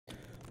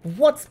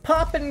What's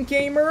poppin',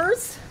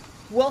 gamers?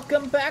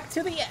 Welcome back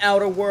to the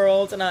Outer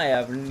Worlds, and I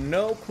have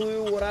no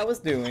clue what I was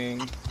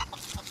doing.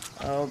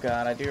 Oh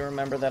god, I do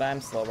remember that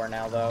I'm slower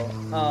now, though.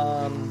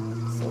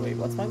 So wait,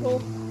 what's my goal?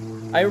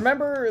 I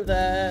remember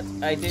that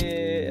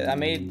I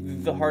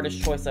made the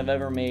hardest choice I've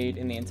ever made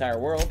in the entire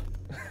world.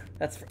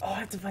 Oh, I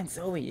have to find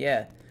Zoe,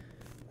 yeah.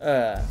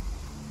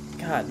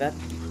 God, that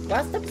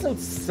last episode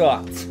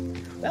sucked.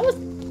 That was...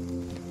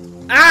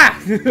 Ah!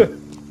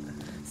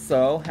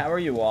 So, how are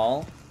you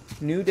all?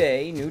 New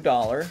day, new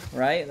dollar,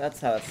 right? That's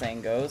how that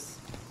saying goes.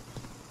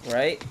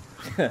 Right?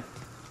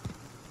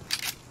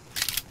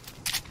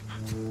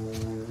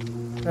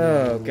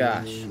 Oh,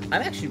 gosh.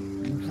 I'm actually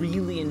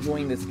really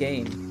enjoying this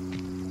game.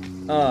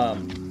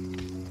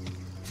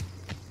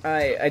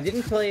 I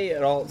didn't play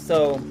at all,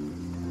 so...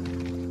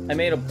 I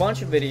made a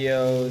bunch of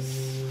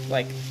videos,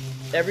 like,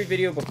 every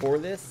video before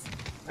this,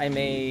 I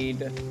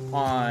made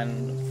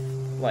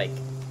on, like,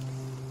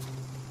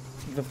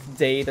 the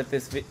day that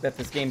this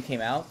game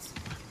came out.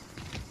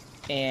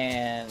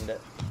 And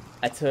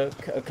I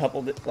took a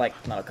couple,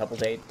 not a couple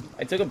days,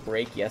 I took a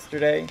break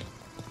yesterday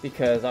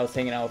because I was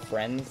hanging out with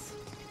friends.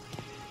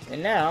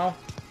 And now,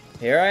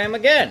 here I am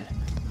again,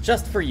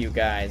 just for you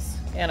guys.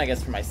 And I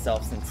guess for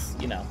myself since,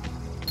 you know,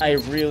 I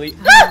really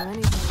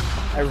like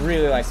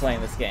playing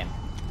this game.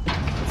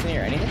 Isn't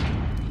here anything?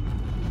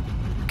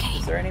 Okay.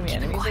 Is there any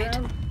enemies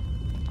around?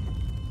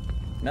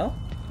 No?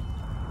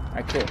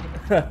 Alright, cool.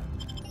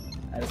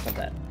 I just want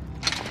that.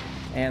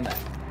 And that.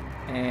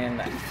 And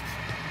that.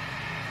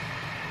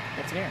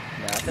 What's in here?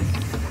 Nothing.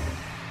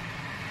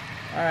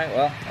 Alright,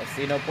 well, I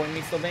see no point in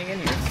me still being in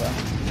here, so.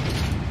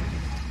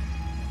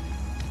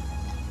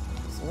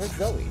 So where's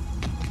Zoe?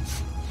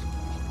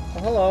 Oh,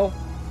 hello.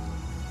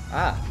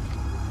 Ah.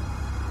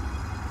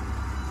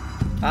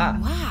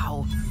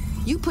 Wow.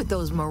 You put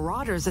those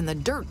marauders in the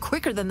dirt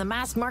quicker than the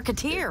masked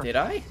marketeer. Did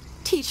I?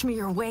 Teach me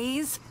your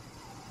ways.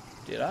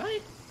 Did I?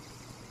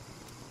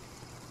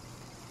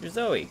 You're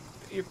Zoe.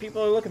 Your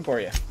people are looking for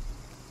you.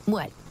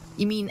 What?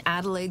 You mean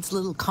Adelaide's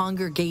little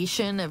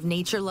congregation of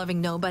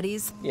nature-loving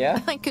nobodies? Yeah.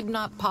 I could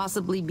not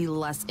possibly be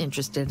less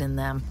interested in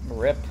them.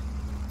 Rip.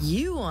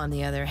 You, on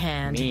the other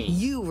hand,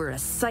 you were a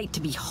sight to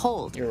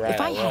behold. You're right,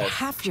 if I had was.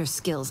 half your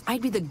skills,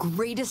 I'd be the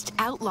greatest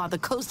outlaw the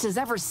coast has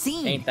ever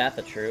seen. Ain't that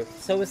the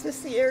truth? So is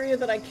this the area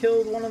that I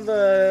killed one of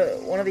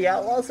the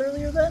outlaws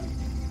earlier then?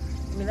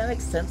 I mean, that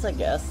makes sense, I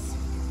guess.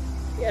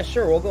 Yeah,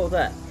 sure, we'll go with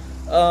that.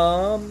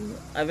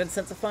 I've been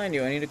sent to find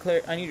you. I need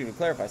you to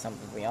clarify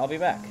something for me. I'll be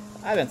back.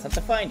 I've been sent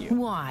to find you.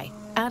 Why?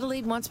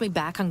 Adelaide wants me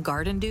back on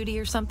garden duty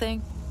or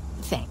something?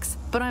 Thanks,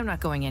 but I'm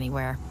not going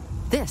anywhere.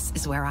 This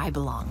is where I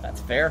belong.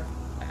 That's fair.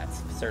 That's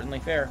certainly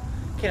fair.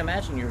 Can't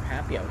imagine you're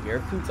happy out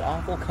here. Food's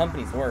awful,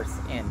 company's worse,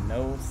 and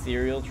no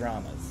serial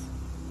dramas.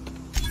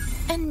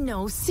 And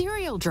no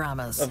serial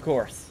dramas. Of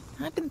course.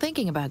 I've been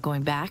thinking about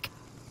going back.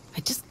 I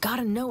just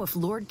gotta know if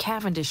Lord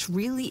Cavendish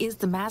really is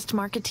the masked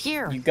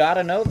marketeer. You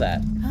gotta know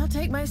that. I'll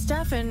take my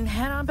stuff and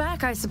head on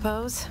back, I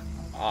suppose.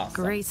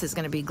 Awesome. Grace is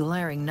gonna be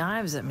glaring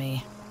knives at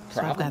me.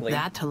 So I've got Probably.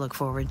 that to look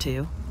forward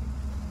to.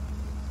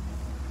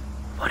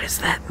 What does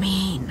that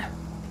mean?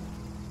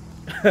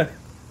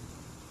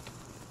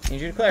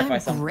 Need you to clarify I'm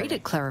something. great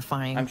at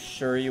clarifying. I'm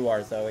sure you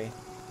are, Zoe.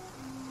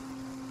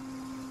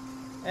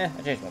 I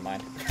changed my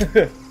mind.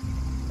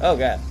 Oh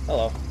god,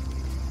 hello.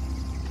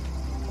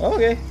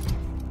 Okay.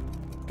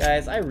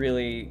 Guys, I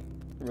really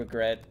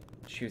regret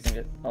choosing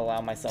to allow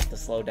myself to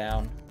slow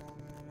down.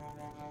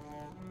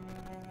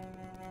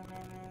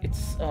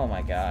 It's, oh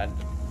my god.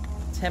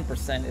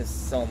 10% is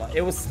so much.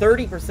 It was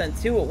 30%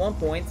 too at one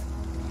point.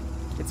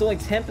 It's only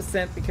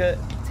 10% because...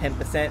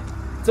 10%?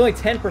 It's only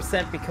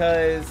 10%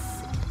 because...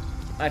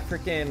 I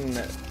upgraded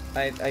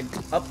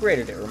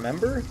it,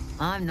 remember?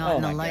 I'm not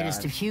in the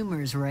lightest of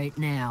humors right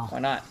now. Why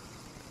not?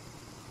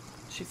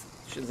 She's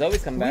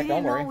always coming back, We don't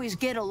didn't worry. always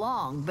get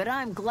along, but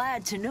I'm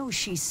glad to know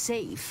she's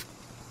safe.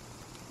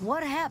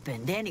 What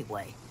happened,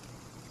 anyway?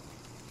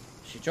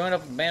 She joined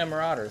up with a band of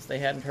marauders. They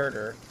hadn't heard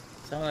her.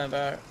 Something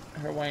about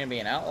her wanting to be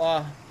an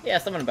outlaw? Yeah,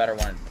 something about her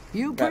wanting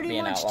You to be pretty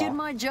an much outlaw. did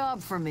my job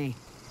for me.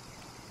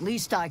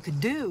 Least I could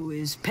do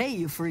is pay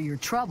you for your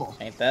trouble.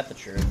 Ain't that the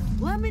truth?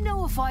 Let me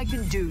know if I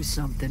can do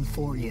something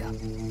for you.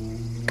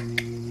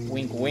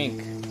 Wink,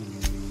 wink.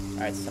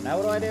 Alright, so now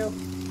what do I do?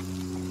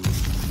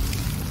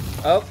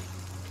 Oh.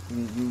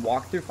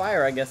 Walk through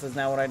fire, I guess, is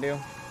now what I do.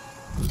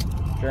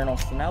 Journal.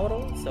 So now what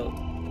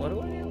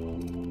do I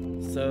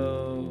do?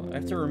 So, I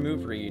have to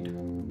remove Reed.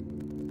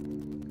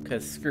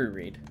 Because screw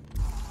Reed.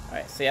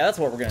 Alright, so yeah, that's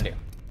what we're gonna do.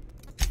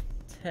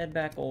 Let's head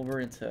back over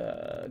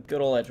into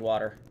good old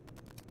Edgewater.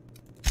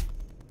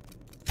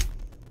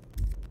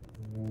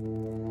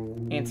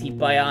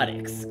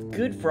 Antibiotics.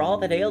 Good for all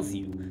that ails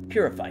you.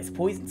 Purifies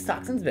poisons,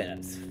 toxins,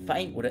 venoms.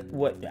 Fight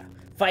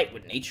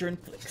what nature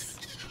inflicts.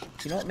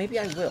 You know what? Maybe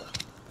I will.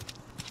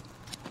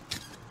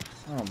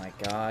 Oh my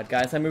god,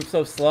 guys, I move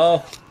so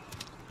slow.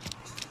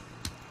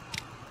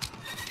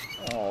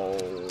 Oh.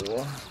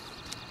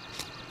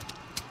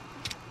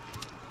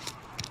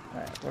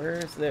 Alright,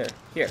 where's there?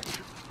 Here.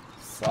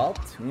 Salt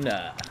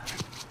tuna.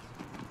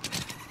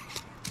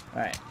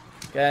 Alright,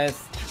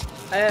 guys,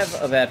 I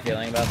have a bad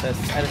feeling about this.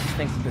 I just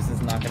think this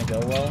is not going to go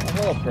well. A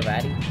little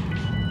Pravati.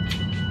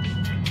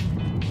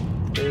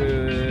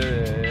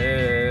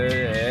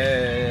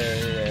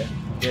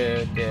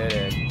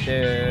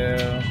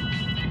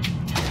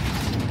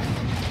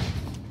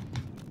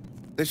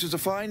 This is a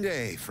fine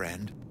day,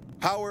 friend.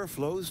 Power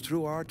flows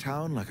through our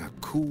town like a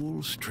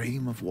cool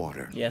stream of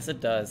water. Yes,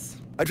 it does.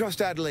 I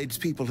trust Adelaide's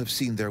people have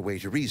seen their way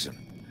to reason.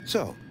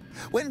 So,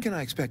 when can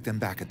I expect them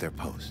back at their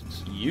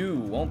posts? You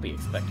won't be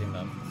expecting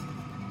them.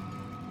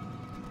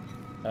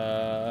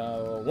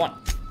 1.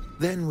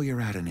 Then we are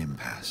at an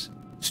impasse.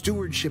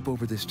 Stewardship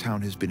over this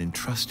town has been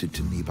entrusted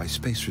to me by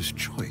Spacer's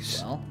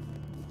Choice. Well,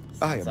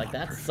 I sounds am like not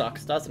that perfect.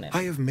 sucks, doesn't it?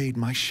 I have made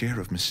my share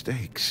of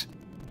mistakes,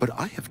 but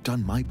I have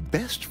done my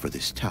best for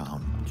this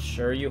town. I'm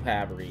sure you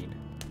have, Reed.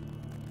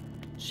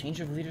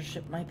 Change of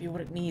leadership might be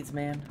what it needs,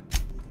 man.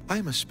 I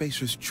am a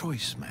Spacer's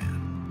Choice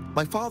man.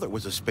 My father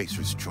was a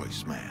Spacer's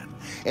Choice man.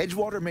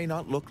 Edgewater may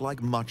not look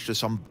like much to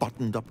some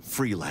buttoned-up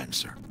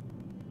freelancer,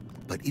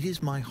 but it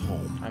is my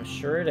home. I'm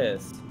sure it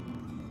is.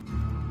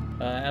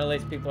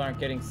 Adelaide's people aren't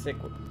getting sick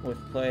with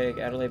plague.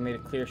 Adelaide made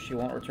it clear she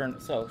won't return.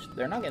 So,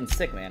 they're not getting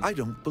sick, man. I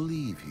don't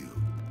believe you.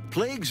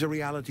 Plague's a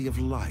reality of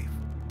life.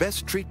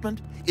 Best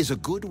treatment is a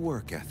good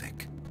work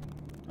ethic.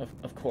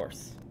 Of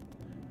course.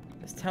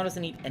 This town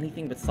doesn't eat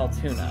anything but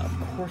saltuna.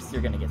 Of course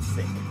you're gonna get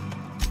sick.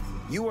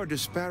 You are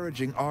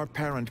disparaging our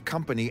parent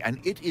company, and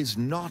it is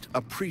not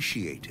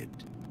appreciated.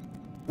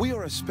 We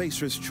are a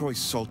Spacer's Choice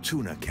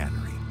Saltuna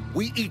cannery.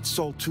 We eat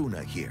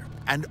saltuna here,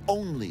 and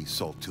only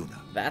saltuna.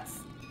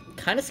 That's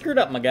kind of screwed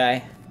up, my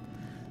guy.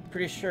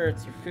 Pretty sure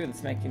it's your food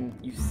that's making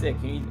you sick.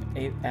 You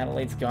eat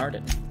Adelaide's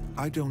garden.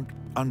 I don't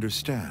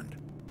understand.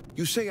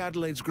 You say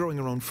Adelaide's growing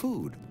her own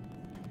food,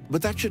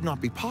 but that should not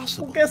be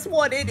possible. Well, guess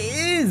what? It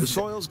is! The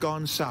soil's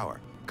gone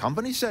sour.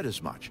 Company said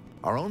as much.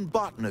 Our own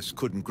botanist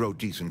couldn't grow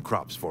decent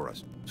crops for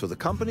us, so the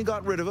company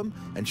got rid of him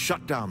and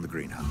shut down the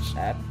greenhouse.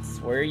 That's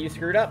where you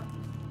screwed up.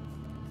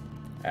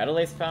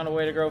 Adelaide's found a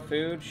way to grow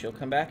food. She'll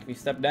come back if you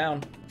step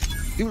down.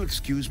 You'll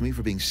excuse me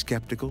for being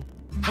skeptical.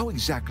 How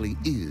exactly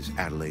is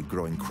Adelaide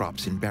growing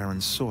crops in barren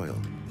soil?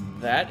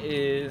 That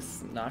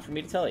is not for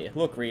me to tell you.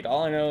 Look, Reed,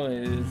 all I know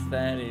is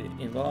that it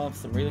involves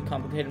some really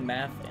complicated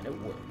math, and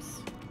it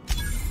works.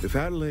 If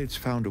Adelaide's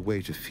found a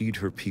way to feed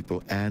her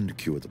people and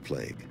cure the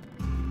plague,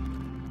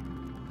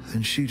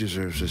 then she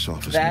deserves this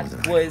office more than I do.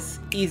 That was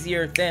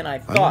easier than I I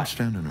won't thought.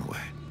 stand in her way.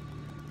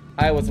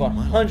 I was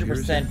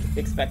here's 100%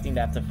 expecting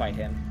to have to fight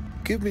him.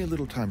 Give me a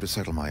little time to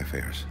settle my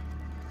affairs.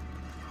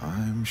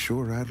 I'm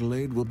sure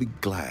Adelaide will be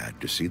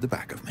glad to see the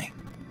back of me.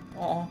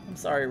 Oh, I'm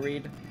sorry,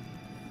 Reed.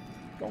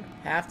 You don't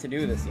have to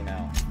do this, you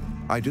know.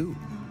 I do.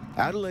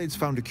 Adelaide's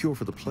found a cure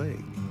for the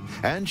plague,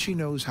 and she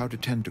knows how to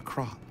tend to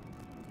crop.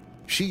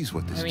 She's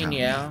what this town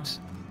needs.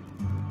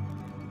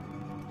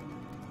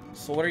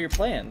 So what are your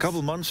plans? A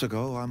couple months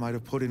ago, I might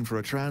have put in for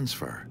a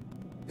transfer.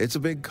 It's a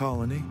big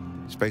colony.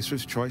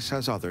 Spacer's Choice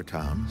has other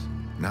towns.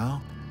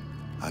 Now,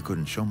 I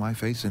couldn't show my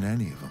face in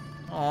any of them.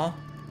 Aw.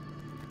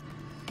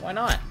 Why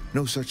not?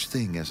 No such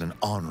thing as an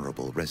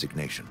honorable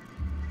resignation.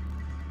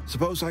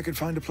 Suppose I could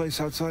find a place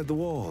outside the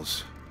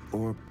walls,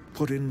 or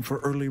put in for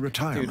early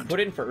retirement. Dude, put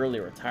in for early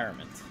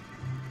retirement.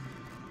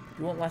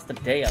 You won't last a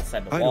day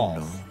outside the I walls.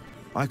 don't know.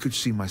 I could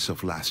see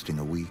myself lasting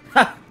a week.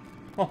 Ha!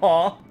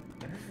 Aw.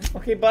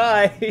 Okay,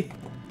 bye.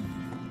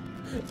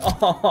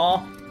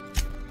 Aw.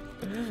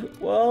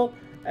 Well,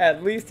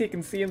 at least he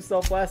can see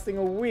himself lasting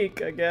a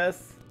week, I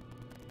guess.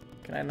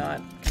 Can I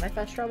not? Can I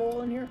fast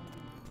travel in here?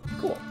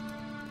 Cool.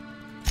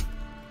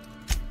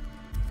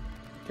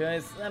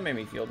 Guys, that made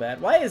me feel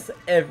bad. Why is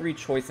every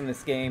choice in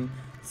this game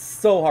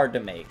so hard to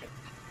make?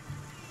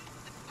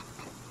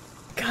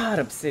 God,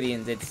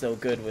 Obsidian did so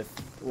good with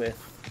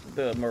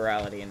the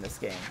morality in this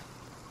game.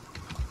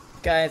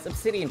 Guys,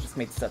 Obsidian just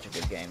made such a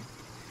good game.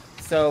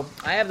 So,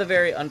 I have the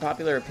very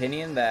unpopular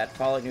opinion that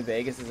Fallout New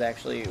Vegas is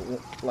actually,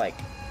 like,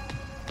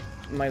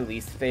 my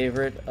least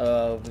favorite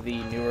of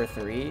the newer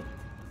 3.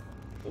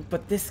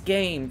 But this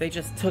game, they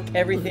just took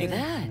everything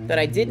that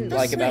I didn't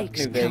like about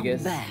New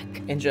Vegas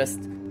and just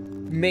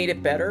made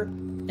it better,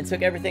 and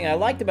took everything I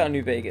liked about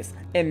New Vegas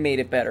and made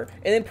it better,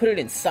 and then put it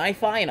in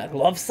sci-fi, and I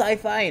love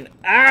sci-fi, and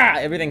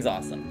everything's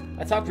awesome.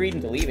 I talked Reed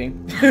into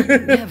leaving.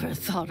 Never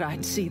thought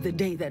I'd see the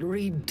day that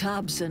Reed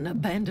Thompson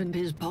abandoned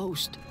his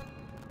post.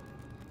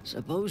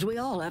 Suppose we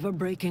all have a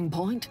breaking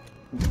point.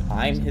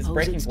 I'm his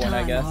breaking point,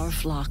 I guess. Our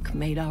flock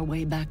made our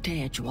way back to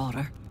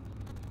Edgewater.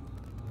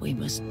 We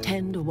must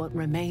tend to what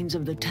remains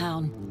of the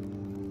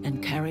town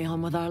and carry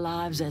on with our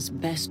lives as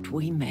best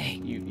we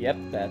may. Yep,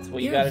 that's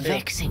what you You're gotta do.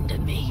 vexing to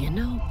me, you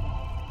know?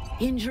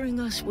 Injuring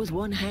us with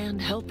one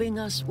hand, helping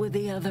us with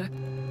the other.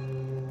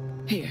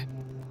 Here,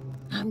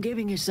 I'm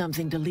giving you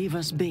something to leave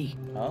us be.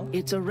 Oh?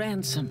 It's a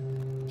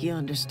ransom, you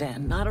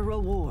understand, not a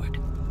reward.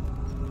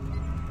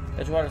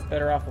 Edgewater's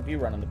better off with you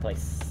running the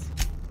place.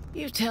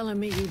 You're telling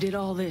me you did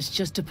all this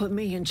just to put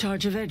me in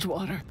charge of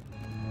Edgewater?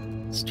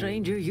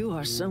 Stranger, you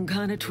are some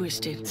kind of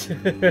twisted.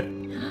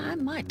 I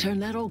might turn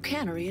that old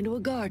cannery into a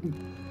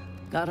garden.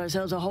 Got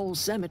ourselves a whole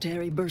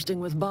cemetery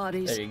bursting with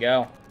bodies. There you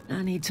go.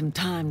 I need some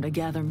time to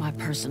gather my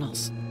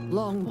personals.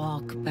 Long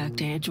walk back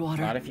to Edgewater.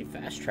 Not if you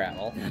fast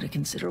travel. Got a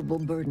considerable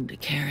burden to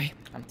carry.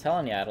 I'm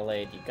telling you,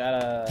 Adelaide, you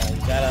gotta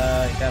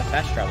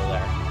fast travel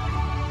there.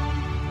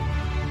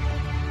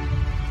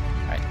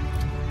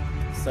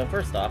 Alright. So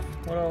first off,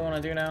 what do I want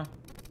to do now?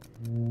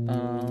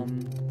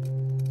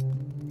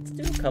 Let's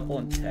do a couple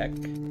in tech,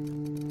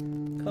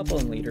 a couple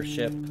in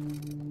leadership,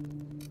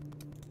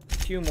 a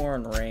few more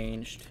in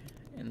ranged,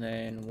 and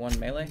then one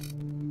melee.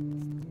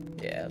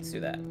 Yeah, let's do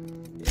that.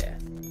 Yeah.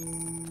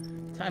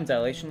 Time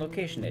dilation,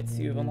 location hits.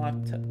 You've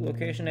unlocked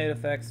location hit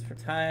effects for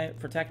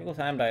tactical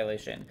time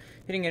dilation.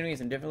 Hitting enemies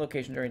in different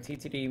locations during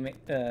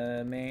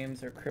TTD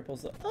maims or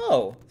cripples.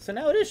 Oh, so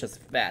now it is just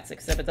VATS,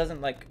 except it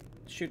doesn't like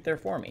shoot there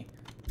for me.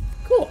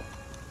 Cool.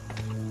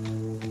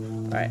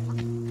 All right.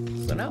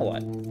 So now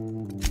what?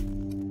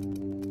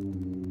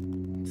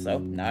 So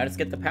now I just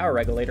get the power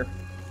regulator.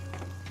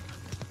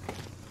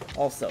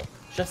 Also,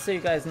 just so you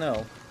guys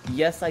know,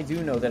 yes, I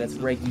do know that it's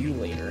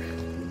regulator.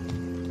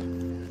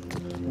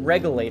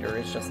 Regulator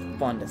is just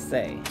fun to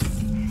say.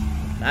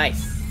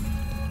 Nice.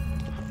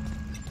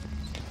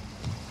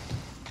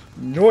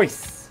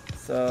 Nice.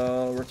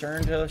 So,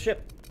 return to the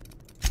ship.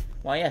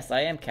 Why, yes,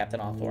 I am Captain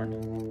Hawthorne.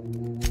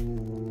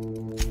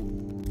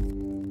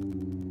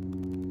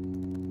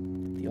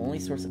 The only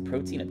source of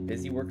protein a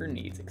busy worker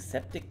needs,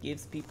 except it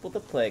gives people the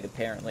plague,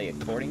 apparently,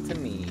 according to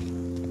me.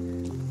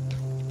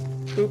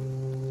 Boop.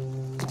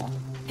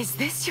 Is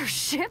this your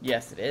ship?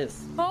 Yes, it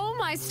is. Oh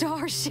my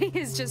stars, she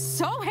is just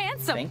so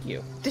handsome. Thank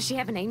you. Does she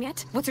have a name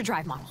yet? What's her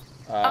drive model?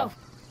 Oh,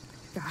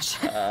 gosh.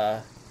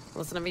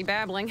 Listen to me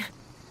babbling.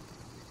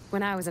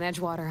 When I was in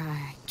Edgewater,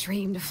 I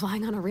dreamed of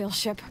flying on a real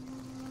ship,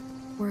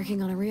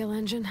 working on a real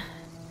engine,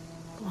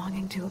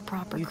 belonging to a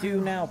proper You crew.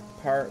 do now,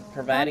 I'm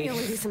Parvati. the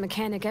only decent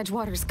mechanic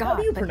Edgewater's got, How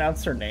do you but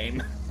pronounce her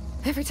name?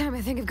 every time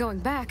I think of going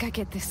back, I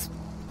get this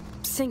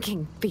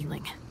sinking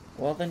feeling.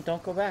 Well, then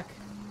don't go back.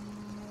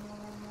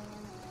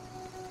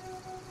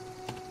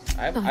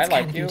 I it's like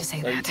kind of you, you to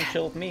say so you that. can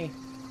chill with me.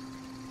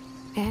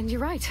 And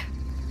you're right.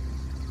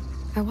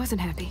 I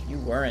wasn't happy. You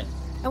weren't.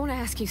 I want to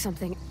ask you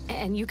something,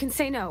 and you can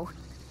say no.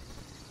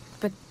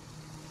 But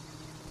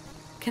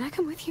can I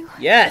come with you?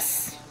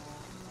 Yes!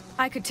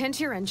 I could tend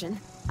to your engine.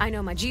 I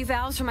know my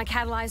G-valves from my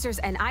catalyzers,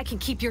 and I can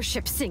keep your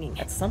ship singing.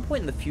 At some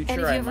point in the future,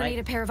 And if you I ever might need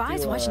a pair of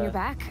eyes do watching your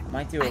back, I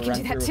might do a I can run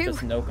do through that with too.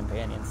 just no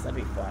companions. That'd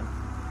be fun.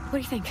 What do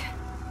you think?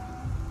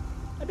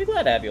 I'd be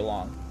glad to have you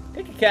along.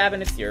 Pick a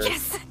cabin, it's yours.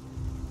 Yes!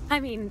 I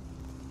mean,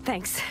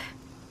 thanks.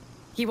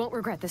 You won't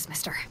regret this,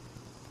 mister.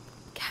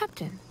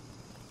 Captain.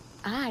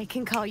 I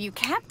can call you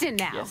Captain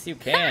now. Yes, you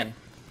can.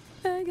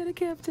 I got a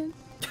captain.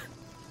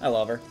 I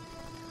love her.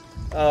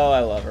 Oh, I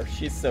love her.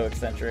 She's so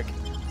eccentric.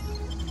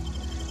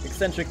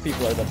 Eccentric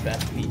people are the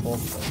best people.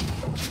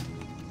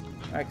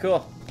 Alright,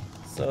 cool.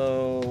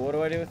 So, what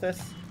do I do with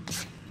this?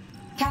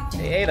 Captain,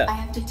 Hey, Ada. I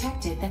have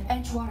detected that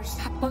Edgewater's...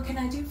 What can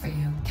I do for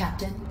you,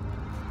 Captain?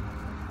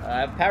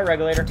 I have a power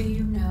regulator. Do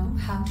you know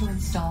how to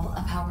install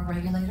a power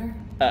regulator?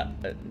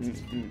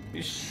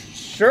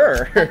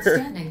 Sure.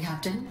 Outstanding,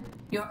 Captain.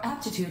 Your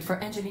aptitude for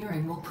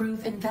engineering will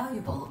prove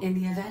invaluable in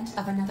the event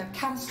of another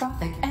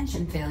catastrophic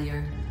engine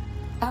failure.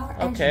 Our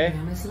engine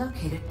room is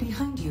located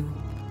behind you.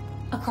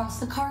 Across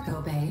the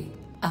cargo bay,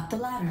 up the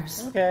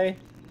ladders. Okay.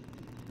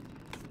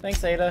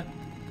 Thanks, Ada.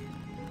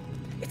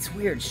 It's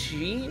weird.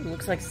 She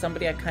looks like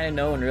somebody I kind of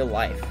know in real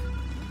life.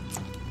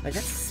 Like,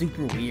 that's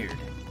super weird.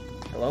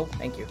 Hello?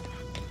 Thank you.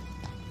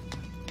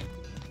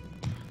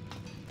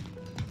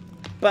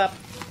 Bop.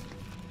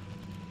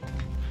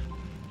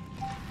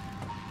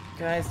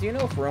 Guys, do you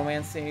know if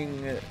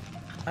romancing...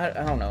 I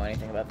don't know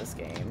anything about this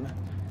game.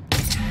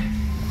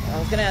 I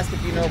was gonna ask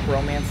if you know if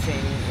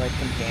romancing, like,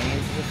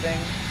 companions is a thing.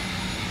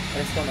 I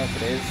just don't know if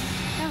it is.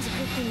 That was a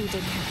good thing you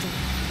did, Captain.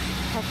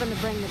 Helping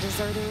to bring the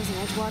deserters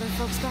and Edgewater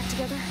folks back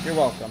together. You're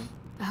welcome.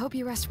 I hope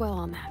you rest well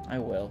on that. I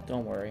will,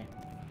 don't worry.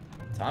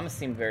 Thomas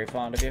seemed very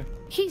fond of you.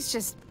 He's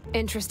just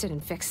interested in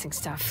fixing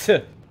stuff.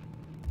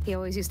 He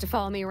always used to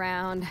follow me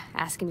around,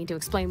 asking me to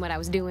explain what I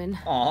was doing.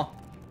 Aw.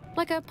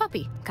 Like a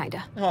puppy,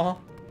 kinda. Aw.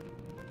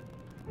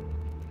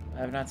 I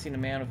have not seen a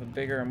man with a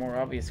bigger and more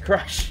obvious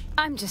crush.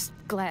 I'm just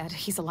glad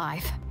he's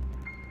alive.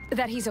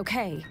 That he's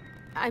okay.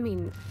 I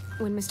mean,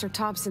 when Mr.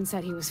 Thompson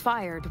said he was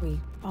fired, we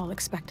all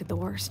expected the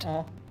worst.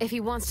 Aw. If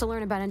he wants to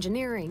learn about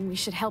engineering, we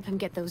should help him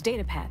get those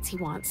data pads he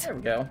wants. There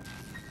we go.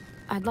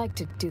 I'd like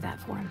to do that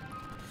for him.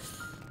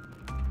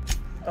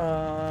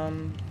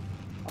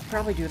 I'll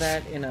probably do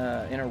that in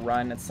a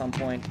run at some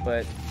point,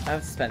 but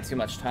I've spent too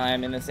much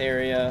time in this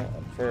area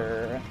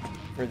for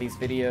these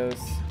videos.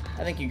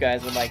 I think you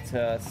guys would like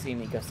to see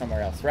me go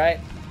somewhere else, right?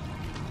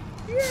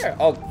 Yeah.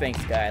 Oh,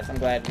 thanks, guys. I'm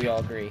glad we all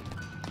agree.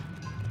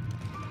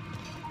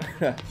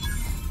 How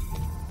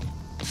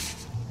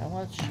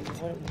much?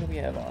 What do we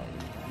have on?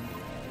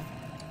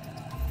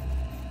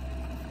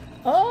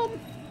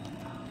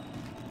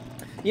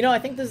 You know, I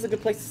think this is a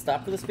good place to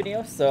stop for this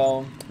video.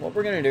 So what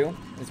we're gonna do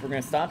is we're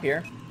gonna stop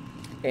here,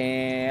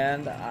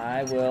 and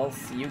I will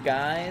see you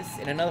guys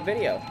in another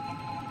video.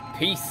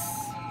 Peace.